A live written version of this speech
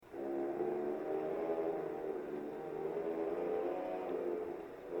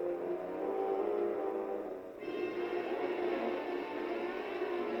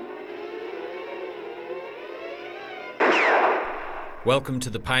Welcome to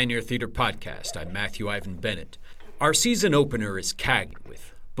the Pioneer Theater Podcast. I'm Matthew Ivan Bennett. Our season opener is Cagney,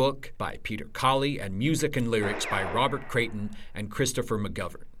 with book by Peter Colley and music and lyrics by Robert Creighton and Christopher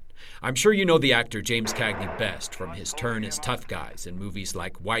McGovern. I'm sure you know the actor James Cagney best from his turn as tough guys in movies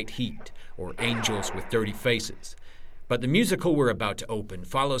like White Heat or Angels with Dirty Faces. But the musical we're about to open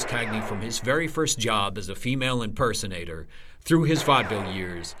follows Cagney from his very first job as a female impersonator, through his vaudeville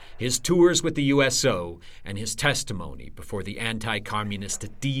years, his tours with the USO, and his testimony before the Anti-Communist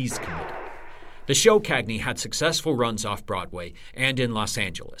Dees Committee. The show Cagney had successful runs off-Broadway and in Los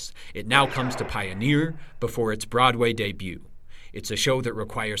Angeles. It now comes to Pioneer before its Broadway debut. It's a show that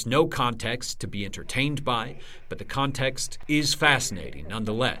requires no context to be entertained by, but the context is fascinating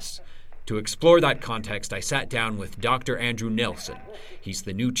nonetheless. To explore that context, I sat down with Dr. Andrew Nelson. He's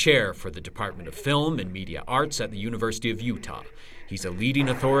the new chair for the Department of Film and Media Arts at the University of Utah. He's a leading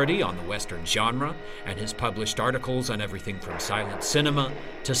authority on the Western genre and has published articles on everything from silent cinema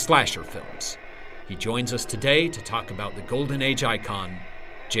to slasher films. He joins us today to talk about the Golden Age icon,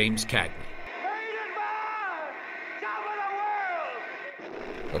 James Cagney.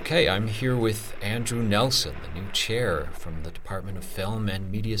 Okay, I'm here with Andrew Nelson, the new chair from the Department of Film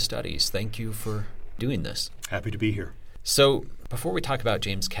and Media Studies. Thank you for doing this. Happy to be here. So, before we talk about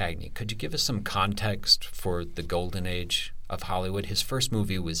James Cagney, could you give us some context for the Golden Age of Hollywood? His first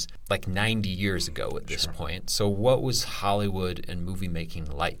movie was like 90 years ago at this point. So what was Hollywood and movie making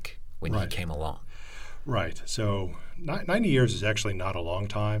like when he came along? Right. So 90 years is actually not a long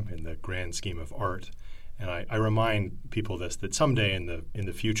time in the grand scheme of art. And I remind people that someday in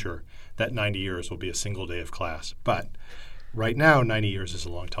the future, that 90 years will be a single day of class. But right now, 90 years is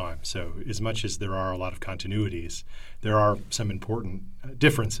a long time. So as much as there are a lot of continuities, there are some important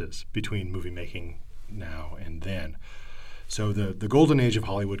differences between movie making now and then. So the Golden Age of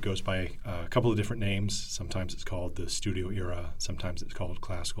Hollywood goes by a couple of different names. Sometimes it's called the studio era. Sometimes it's called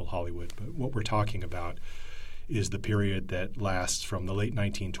classical Hollywood. But what we're talking about is the period that lasts from the late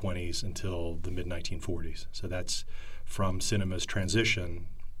 1920s until the mid-1940s. So that's from cinema's transition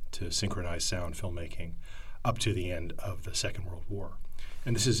to synchronized sound filmmaking up to the end of the Second World War.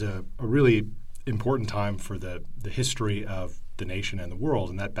 And this is a really important time for the history of the nation and the world,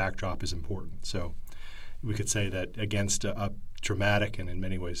 and that backdrop is important. So we could say that against a dramatic and in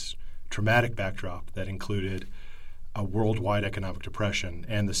many ways traumatic backdrop that included a worldwide economic depression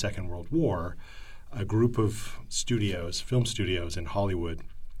and the Second World War, a group of studios, film studios in Hollywood,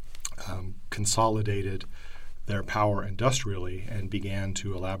 consolidated their power industrially and began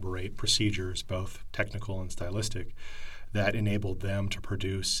to elaborate procedures, both technical and stylistic, that enabled them to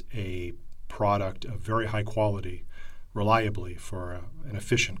produce a product of very high quality, reliably for an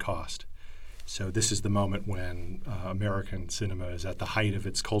efficient cost. So this is the moment when American cinema is at the height of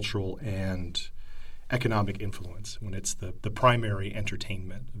its cultural and economic influence, when it's the primary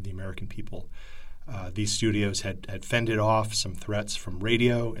entertainment of the American people. These studios had fended off some threats from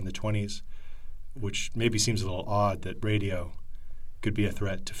radio in the 20s, which maybe seems a little odd that radio could be a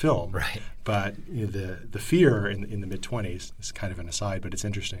threat to film. Right. But the fear in the mid-20s, this is kind of an aside, but it's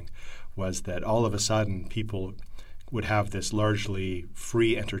interesting, was that all of a sudden people would have this largely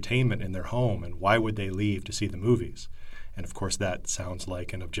free entertainment in their home, and why would they leave to see the movies? And, of course, that sounds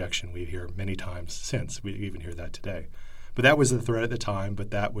like an objection we hear many times since. We even hear that today. But that was the threat at the time,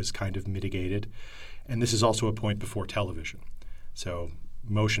 but that was kind of mitigated. And this is also a point before television. So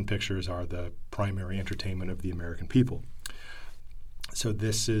motion pictures are the primary entertainment of the American people. So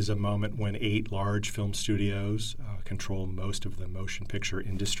this is a moment when 8 large film studios control most of the motion picture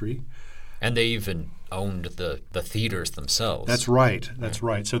industry. And they even owned the theaters themselves. That's right. That's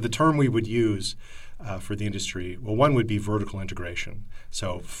right. So the term we would use for the industry, well, one would be vertical integration.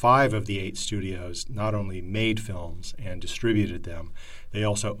 So 5 of the 8 studios not only made films and distributed them, they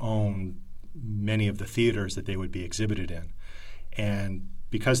also owned many of the theaters that they would be exhibited in. And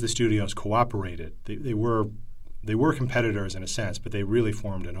because the studios cooperated, they were competitors in a sense, but they really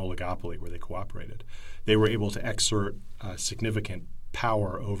formed an oligopoly where they cooperated. They were able to exert significant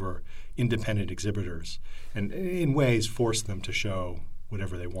power over independent exhibitors and in ways forced them to show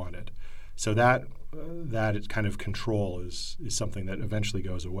whatever they wanted. So that kind of control is something that eventually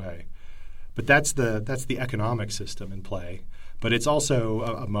goes away. But that's the economic system in play. But it's also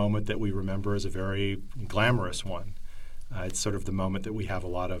a moment that we remember as a very glamorous one. It's sort of the moment that we have a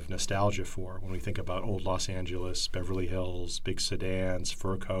lot of nostalgia for when we think about old Los Angeles, Beverly Hills, big sedans,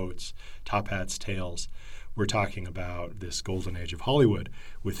 fur coats, top hats, tails. We're talking about this golden age of Hollywood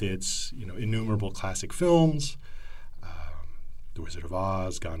with its innumerable classic films, The Wizard of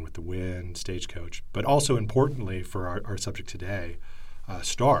Oz, Gone with the Wind, Stagecoach, but also importantly for our subject today,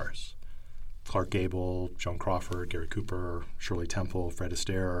 stars. Clark Gable, Joan Crawford, Gary Cooper, Shirley Temple, Fred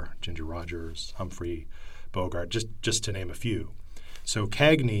Astaire, Ginger Rogers, Humphrey Bogart, just to name a few. So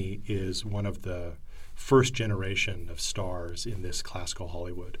Cagney is one of the first generation of stars in this classical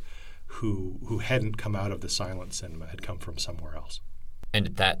Hollywood who hadn't come out of the silent cinema, had come from somewhere else. And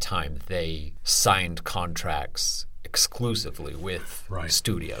at that time, they signed contracts exclusively with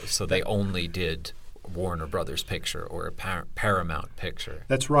studios, so they only did Warner Brothers picture or a Paramount picture.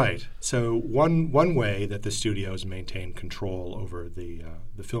 That's right. So one way that the studios maintained control over the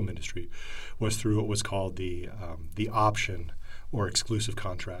film industry was through what was called the option or exclusive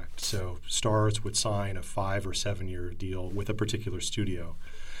contract. So stars would sign a 5 or 7 year deal with a particular studio,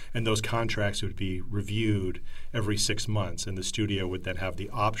 and those contracts would be reviewed every 6 months, and the studio would then have the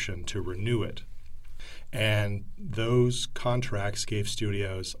option to renew it. And those contracts gave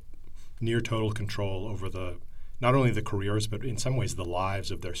studios near total control over not only the careers, but in some ways the lives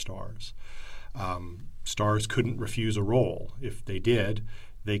of their stars. Stars couldn't refuse a role. If they did,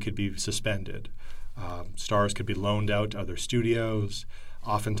 they could be suspended. Stars could be loaned out to other studios.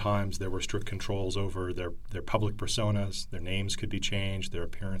 Oftentimes there were strict controls over their public personas. Their names could be changed. Their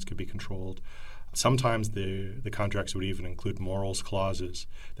appearance could be controlled. Sometimes the contracts would even include morals clauses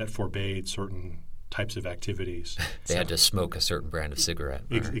that forbade certain types of activities. They had to smoke a certain brand of cigarette.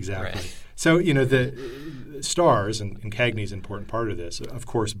 Exactly. Right. So, the stars, and Cagney's an important part of this, of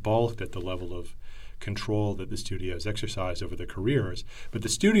course, balked at the level of control that the studios exercised over their careers. But the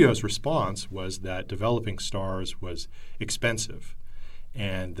studio's response was that developing stars was expensive,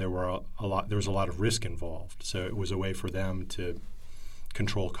 and there was a lot of risk involved. So it was a way for them to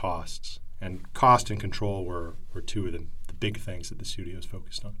control costs. And cost and control were two of the big things that the studios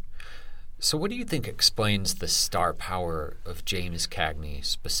focused on. So what do you think explains the star power of James Cagney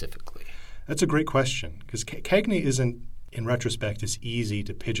specifically? That's a great question, because Cagney isn't, in retrospect, as easy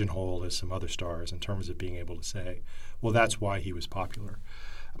to pigeonhole as some other stars in terms of being able to say, well, that's why he was popular.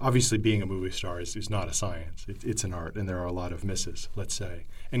 Obviously, being a movie star is not a science. It's an art, and there are a lot of misses, let's say.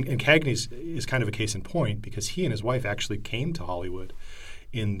 And Cagney is kind of a case in point, because he and his wife actually came to Hollywood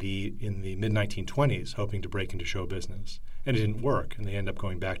in the mid-1920s hoping to break into show business. And it didn't work, and they ended up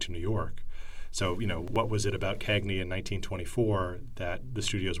going back to New York. So, what was it about Cagney in 1924 that the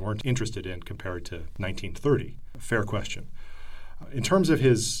studios weren't interested in compared to 1930? Fair question. In terms of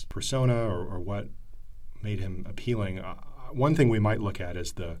his persona or what made him appealing, one thing we might look at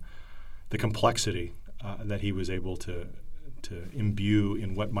is the complexity that he was able to imbue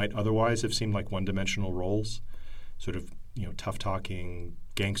in what might otherwise have seemed like one-dimensional roles, sort of tough-talking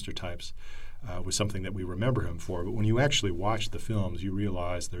gangster types. Was something that we remember him for. But when you actually watch the films, you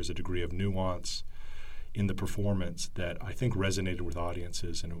realize there's a degree of nuance in the performance that I think resonated with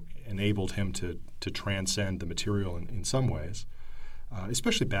audiences and enabled him to transcend the material in some ways,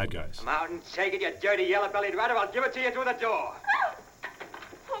 especially bad guys. Come out and take it, you dirty yellow-bellied rat, or I'll give it to you through the door.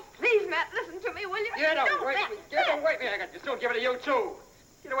 Oh, please, Matt, listen to me, will you? Get away from me. Get away from me. I can still give it to you, too.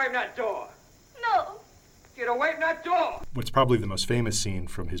 Get away from that door. No. Get away from that door! What's probably the most famous scene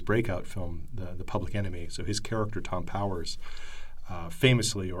from his breakout film, The Public Enemy. So his character, Tom Powers,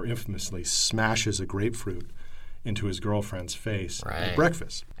 famously or infamously smashes a grapefruit into his girlfriend's face at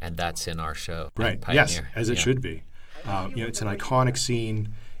breakfast. And that's in our show. Right. Yes, as it should be. It's an iconic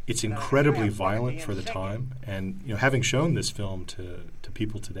scene. It's incredibly violent for the time. And having shown this film to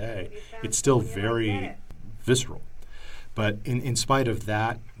people today, it's still very visceral. But in spite of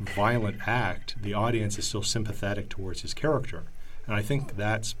that violent act, the audience is still sympathetic towards his character. And I think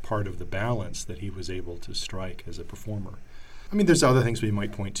that's part of the balance that he was able to strike as a performer. I mean, there's other things we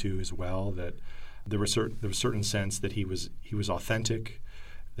might point to as well, that there was a certain sense that he was authentic,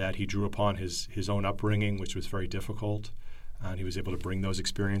 that he drew upon his own upbringing, which was very difficult, and he was able to bring those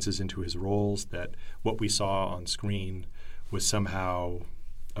experiences into his roles, that what we saw on screen was somehow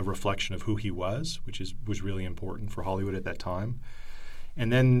a reflection of who he was, which was really important for Hollywood at that time.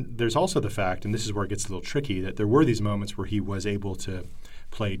 And then there's also the fact, and this is where it gets a little tricky, that there were these moments where he was able to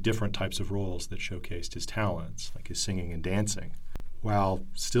play different types of roles that showcased his talents, like his singing and dancing, while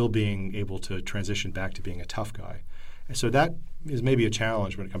still being able to transition back to being a tough guy. And so that is maybe a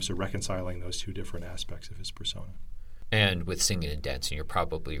challenge when it comes to reconciling those two different aspects of his persona. And with singing and dancing, you're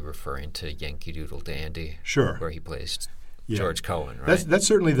probably referring to Yankee Doodle Dandy, sure, where he plays George Cohen, right? That's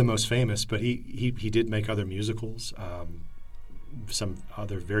certainly the most famous, but he did make other musicals, some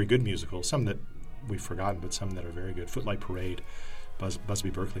other very good musicals, some that we've forgotten, but some that are very good. Footlight Parade, Busby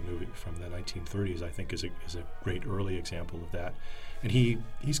Berkeley movie from the 1930s, I think is a great early example of that. And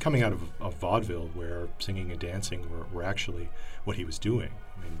he's coming out of vaudeville, where singing and dancing were actually what he was doing.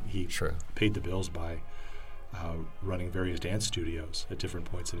 I mean, he paid the bills by running various dance studios at different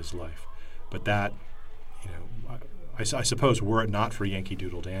points in his life. But that, I suppose, were it not for Yankee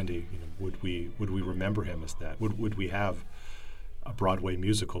Doodle Dandy, would we remember him as that? Would we have a Broadway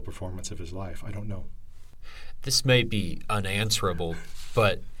musical performance of his life? I don't know. This may be unanswerable,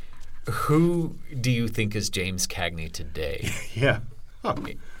 but who do you think is James Cagney today? Yeah. Huh.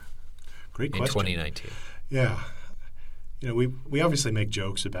 Great question. In 2019. Yeah. We obviously make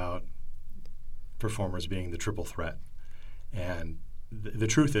jokes about performers being the triple threat. And the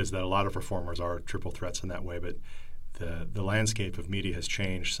truth is that a lot of performers are triple threats in that way, but the landscape of media has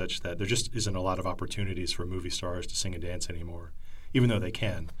changed such that there just isn't a lot of opportunities for movie stars to sing and dance anymore, even though they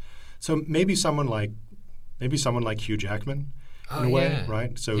can. So maybe someone like Hugh Jackman in a way,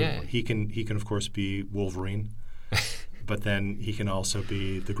 right? So he can of course be Wolverine, but then he can also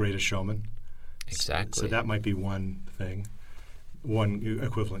be the Greatest Showman. Exactly. So that might be one thing, one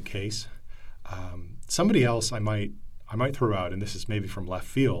equivalent case. Somebody else I might throw out, and this is maybe from left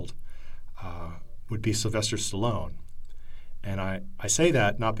field, would be Sylvester Stallone. And I say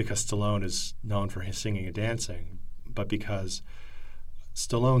that not because Stallone is known for his singing and dancing, but because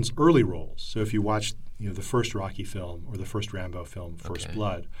Stallone's early roles, so if you watch the first Rocky film or the first Rambo film, First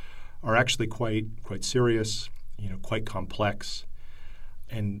Blood, are actually quite serious, quite complex,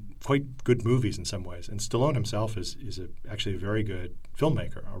 and quite good movies in some ways. And Stallone himself is actually a very good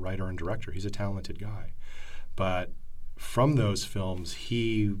filmmaker, a writer and director. He's a talented guy. But from those films,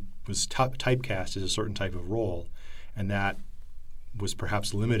 he was typecast as a certain type of role, and that was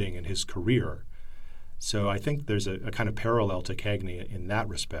perhaps limiting in his career. So I think there's a kind of parallel to Cagney in that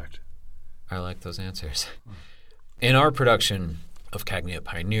respect. I like those answers. In our production of Cagney at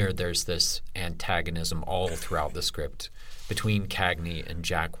Pioneer, there's this antagonism all throughout the script between Cagney and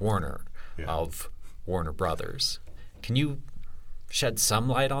Jack Warner of Warner Brothers. Can you shed some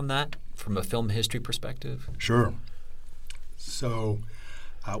light on that from a film history perspective? Sure. So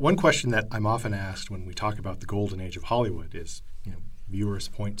one question that I'm often asked when we talk about the golden age of Hollywood is, viewers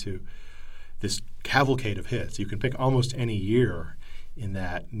point to this cavalcade of hits. You can pick almost any year in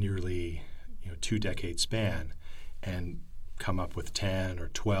that nearly 2-decade span and come up with 10 or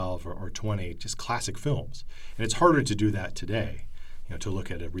 12 or 20 just classic films. And it's harder to do that today, to look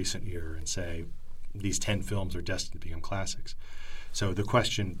at a recent year and say these 10 films are destined to become classics. So the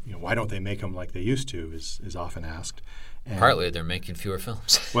question, why don't they make them like they used to is often asked. And partly they're making fewer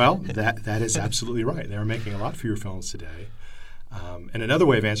films. Well, that is absolutely right. They're making a lot fewer films today. And another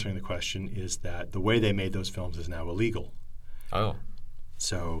way of answering the question is that the way they made those films is now illegal. Oh.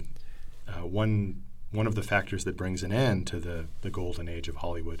 So one of the factors that brings an end to the golden age of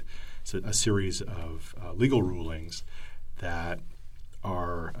Hollywood is a series of legal rulings that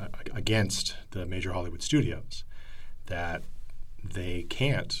are against the major Hollywood studios, that they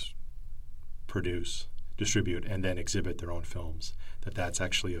can't produce, distribute, and then exhibit their own films, that's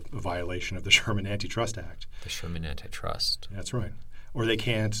actually a violation of the Sherman Antitrust Act. The Sherman Antitrust. That's right. Or they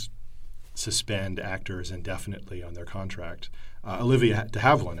can't suspend actors indefinitely on their contract. Olivia de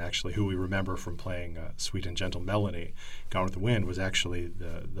Havilland, actually, who we remember from playing Sweet and Gentle Melanie, Gone with the Wind, was actually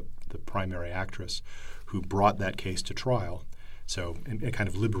the primary actress who brought that case to trial. So it kind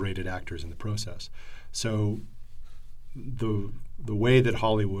of liberated actors in the process. So the way that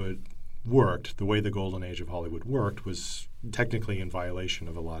Hollywood worked, the way the golden age of Hollywood worked, was technically in violation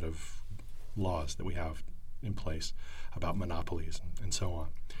of a lot of laws that we have in place about monopolies and so on.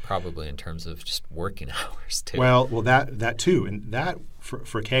 Probably in terms of just working hours too. Well, that too, and that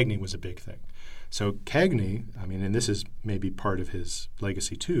for Cagney was a big thing. So Cagney, and this is maybe part of his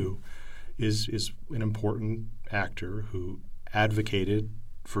legacy too, is an important actor who advocated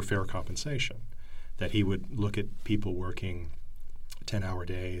for fair compensation. That he would look at people working 10-hour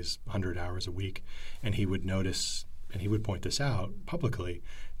days, 100 hours a week, and he would notice, and he would point this out publicly,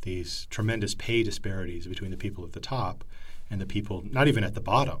 these tremendous pay disparities between the people at the top and the people not even at the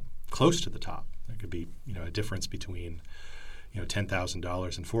bottom, close to the top. There could be, a difference between,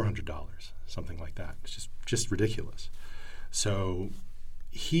 $10,000 and $400, something like that. It's just ridiculous. So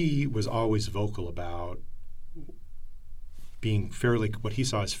he was always vocal about being what he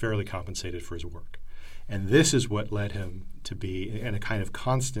saw as fairly compensated for his work. And this is what led him to be in a kind of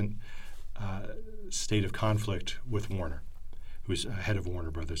constant state of conflict with Warner, who was head of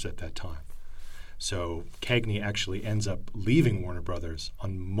Warner Brothers at that time. So Cagney actually ends up leaving Warner Brothers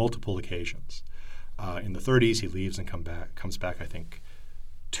on multiple occasions. In the 30s, he leaves and comes back, I think,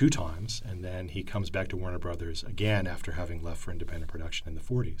 2 times, and then he comes back to Warner Brothers again after having left for independent production in the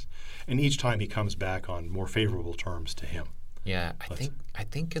 40s. And each time he comes back on more favorable terms to him. Yeah, I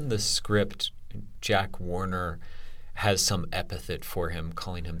think in the script, Jack Warner has some epithet for him,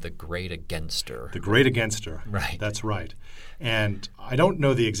 calling him the Great Againster. The Great Againster. Right. That's right. And I don't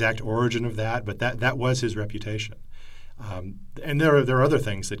know the exact origin of that, but that was his reputation. And there are other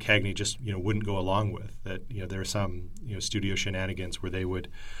things that Cagney just wouldn't go along with. That there are some studio shenanigans where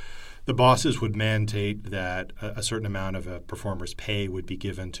the bosses would mandate that a certain amount of a performer's pay would be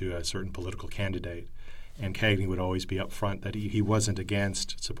given to a certain political candidate, and Cagney would always be upfront that he wasn't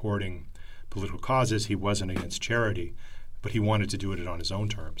against supporting political causes, he wasn't against charity, but he wanted to do it on his own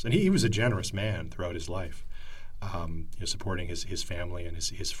terms. And he was a generous man throughout his life, supporting his family and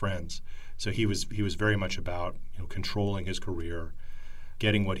his friends. So he was very much about controlling his career,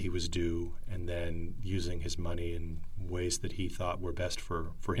 getting what he was due, and then using his money in ways that he thought were best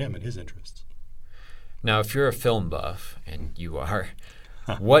for him and his interests. Now, if you're a film buff, and you are,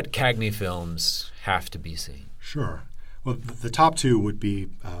 what Cagney films have to be seen? Sure. Well, the top two would be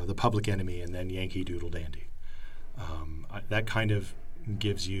The Public Enemy and then Yankee Doodle Dandy. That kind of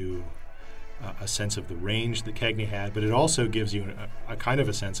gives you a sense of the range that Cagney had, but it also gives you a kind of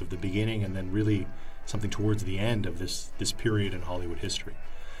a sense of the beginning and then really something towards the end of this period in Hollywood history.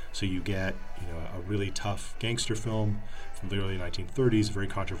 So you get a really tough gangster film from the early 1930s, very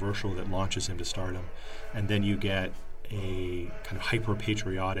controversial, that launches him to stardom, and then you get a kind of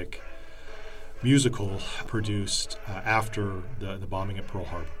hyper-patriotic musical produced after the bombing at Pearl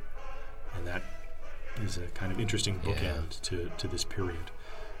Harbor, and that is a kind of interesting bookend to this period.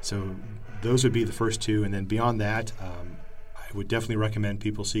 So those would be the first two, and then beyond that, I would definitely recommend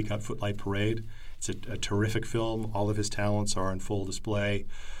people seek out Footlight Parade. It's a terrific film. All of his talents are on full display.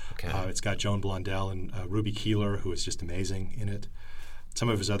 Okay. It's got Joan Blondell and Ruby Keeler, who is just amazing in it. Some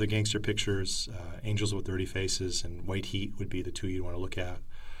of his other gangster pictures, Angels with Dirty Faces and White Heat, would be the two you'd want to look at.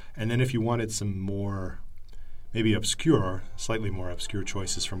 And then if you wanted some more, maybe slightly more obscure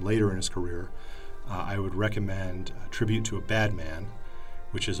choices from later in his career, I would recommend Tribute to a Bad Man,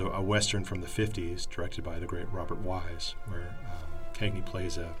 which is a Western from the 50s, directed by the great Robert Wise, where Cagney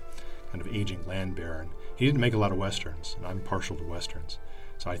plays a kind of aging land baron. He didn't make a lot of Westerns, and I'm partial to Westerns.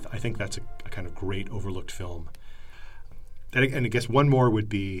 So I think that's a kind of great overlooked film. And I guess one more would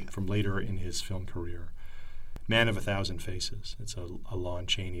be from later in his film career, Man of a Thousand Faces. It's a Lon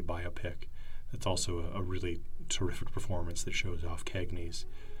Chaney biopic. It's also a really terrific performance that shows off Cagney's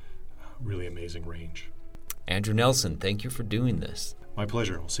really amazing range. Andrew Nelson, thank you for doing this. My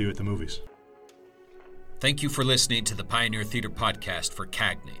pleasure. I'll see you at the movies. Thank you for listening to the Pioneer Theater Podcast for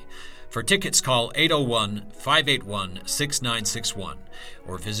Cagney. For tickets, call 801-581-6961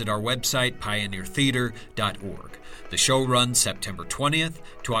 or visit our website, pioneertheater.org. The show runs September 20th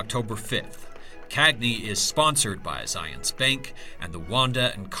to October 5th. Cagney is sponsored by Zions Bank and the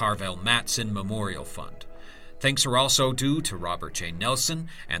Wanda and Carvel Matson Memorial Fund. Thanks are also due to Robert J. Nelson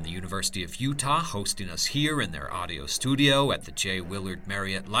and the University of Utah hosting us here in their audio studio at the J. Willard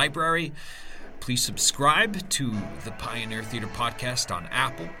Marriott Library. Please subscribe to the Pioneer Theater Podcast on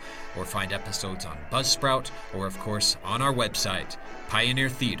Apple, or find episodes on Buzzsprout, or of course on our website,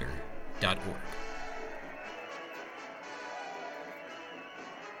 pioneertheater.org.